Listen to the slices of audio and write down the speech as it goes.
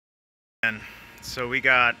And so we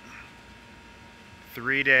got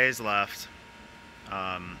 3 days left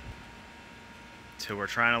till we're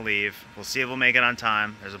trying to leave. We'll see if we'll make it on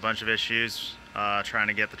time. There's a bunch of issues trying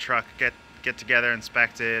to get the truck get together,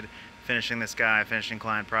 inspected, finishing this guy, finishing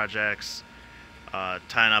client projects,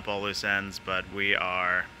 tying up all loose ends. But we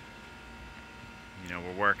are,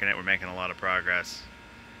 we're working it. We're making a lot of progress.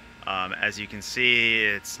 As you can see,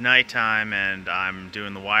 it's nighttime and I'm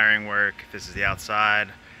doing the wiring work. This is the outside.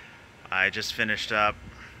 I just finished up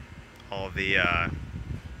all the,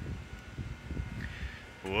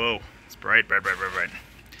 whoa, it's bright.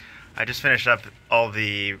 I just finished up all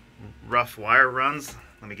the rough wire runs.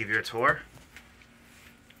 Let me give you a tour.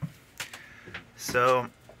 So,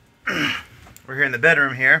 we're here in the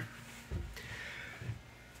bedroom here.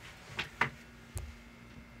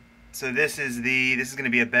 So this is going to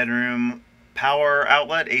be a bedroom power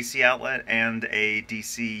outlet, AC outlet, and a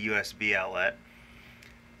DC USB outlet.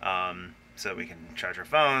 So we can charge our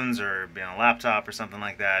phones or be on a laptop or something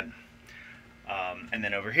like that. And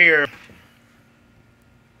then over here,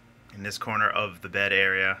 in this corner of the bed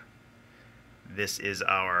area, this is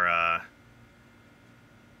our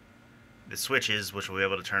the switches, which we'll be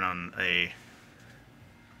able to turn on a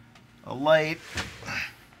light.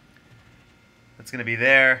 That's going to be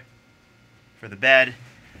there for the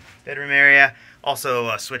bedroom area. Also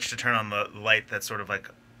a switch to turn on the light that's sort of like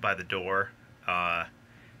by the door.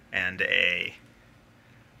 And a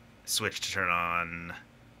switch to turn on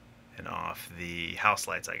and off the house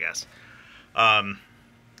lights, I guess. On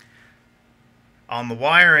the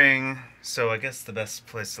wiring, so I guess the best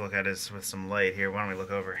place to look at is with some light here. Why don't we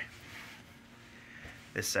look over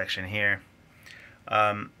this section here?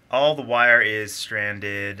 All the wire is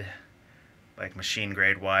stranded, like machine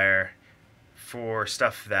grade wire. For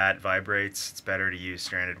stuff that vibrates, it's better to use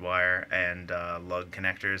stranded wire and lug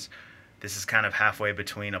connectors. This is kind of halfway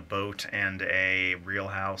between a boat and a real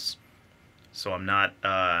house, so I'm not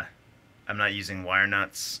using wire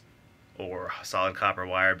nuts or solid copper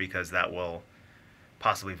wire because that will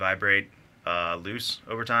possibly vibrate loose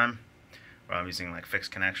over time. Or I'm using like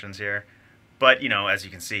fixed connections here. But as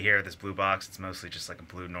you can see here, this blue box, it's mostly just like a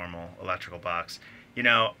blue normal electrical box.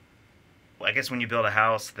 I guess when you build a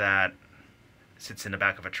house that sits in the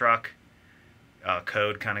back of a truck,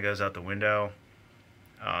 code kind of goes out the window.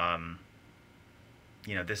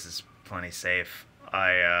 This is plenty safe.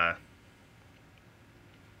 I'm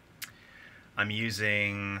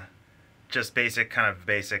using just basic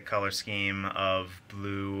color scheme of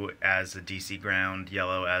blue as a DC ground,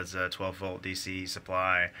 yellow as a 12-volt DC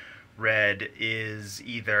supply. Red is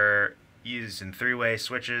either used in three-way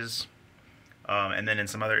switches, and then in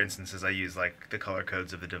some other instances I use like the color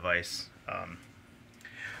codes of the device.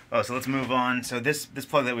 So let's move on. So this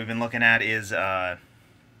plug that we've been looking at is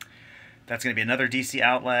that's going to be another DC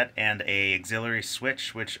outlet and a auxiliary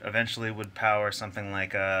switch, which eventually would power something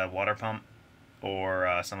like a water pump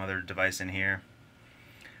or some other device in here.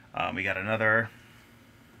 We got another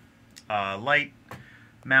light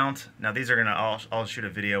mount. Now these are going to, I'll shoot a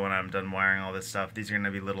video when I'm done wiring all this stuff. These are going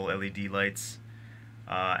to be little LED lights,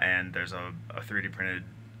 and there's a 3D printed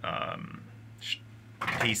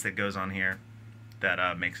piece that goes on here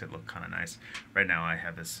that makes it look kind of nice. Right now I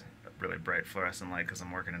have this really bright fluorescent light because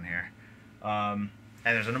I'm working in here. And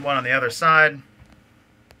there's one on the other side.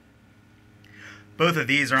 Both of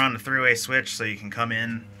these are on the three-way switch, so you can come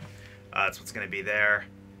in. That's what's going to be there.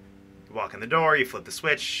 You walk in the door, you flip the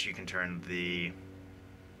switch, you can turn the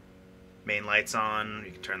main lights on,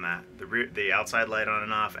 you can turn the outside light on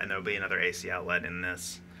and off, and there'll be another AC outlet in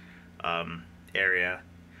this area.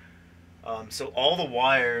 So all the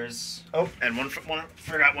wires. Oh, and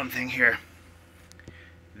forgot one thing here.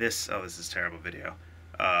 This is terrible video.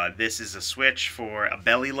 This is a switch for a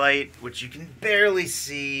belly light, which you can barely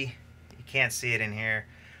see. You can't see it in here.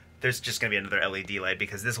 There's just going to be another LED light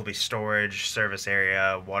because this will be storage, service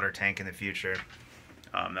area, water tank in the future.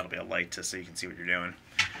 That'll be a light so you can see what you're doing.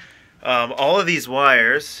 All of these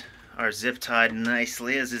wires are zip tied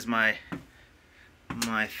nicely, as is my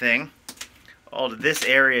thing. All to this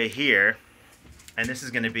area here, and this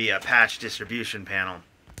is going to be a patch distribution panel.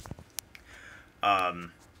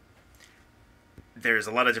 There's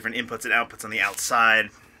a lot of different inputs and outputs on the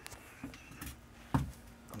outside.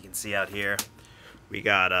 You can see out here we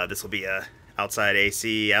got this will be a outside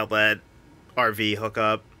AC outlet, RV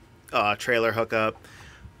hookup, trailer hookup.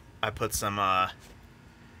 I put some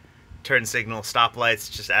turn signal stop lights,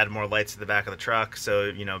 just add more lights to the back of the truck,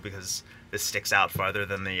 so because this sticks out farther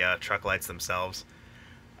than the truck lights themselves.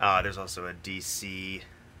 There's also a DC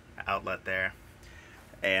outlet there,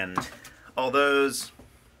 and all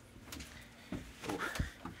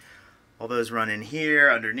All those run in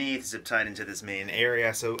here underneath, zip tied into this main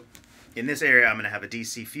area. So in this area, I'm going to have a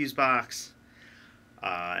DC fuse box,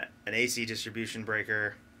 an AC distribution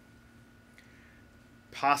breaker.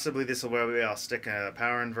 Possibly this will where I'll stick a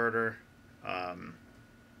power inverter.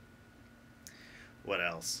 What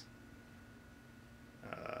else?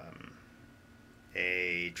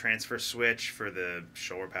 A transfer switch for the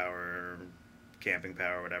shore power, camping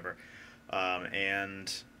power, whatever,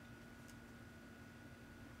 and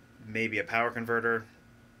maybe a power converter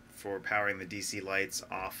for powering the DC lights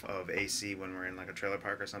off of AC when we're in like a trailer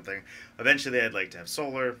park or something. Eventually I'd like to have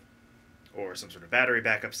solar or some sort of battery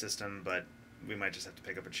backup system, but we might just have to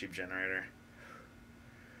pick up a cheap generator.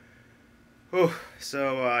 Whew.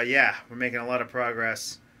 So yeah, we're making a lot of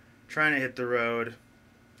progress, trying to hit the road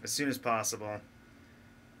as soon as possible.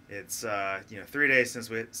 It's 3 days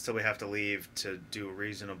till we have to leave to do a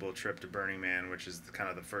reasonable trip to Burning Man, which is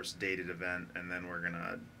kind of the first dated event, and then we're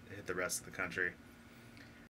gonna hit the rest of the country.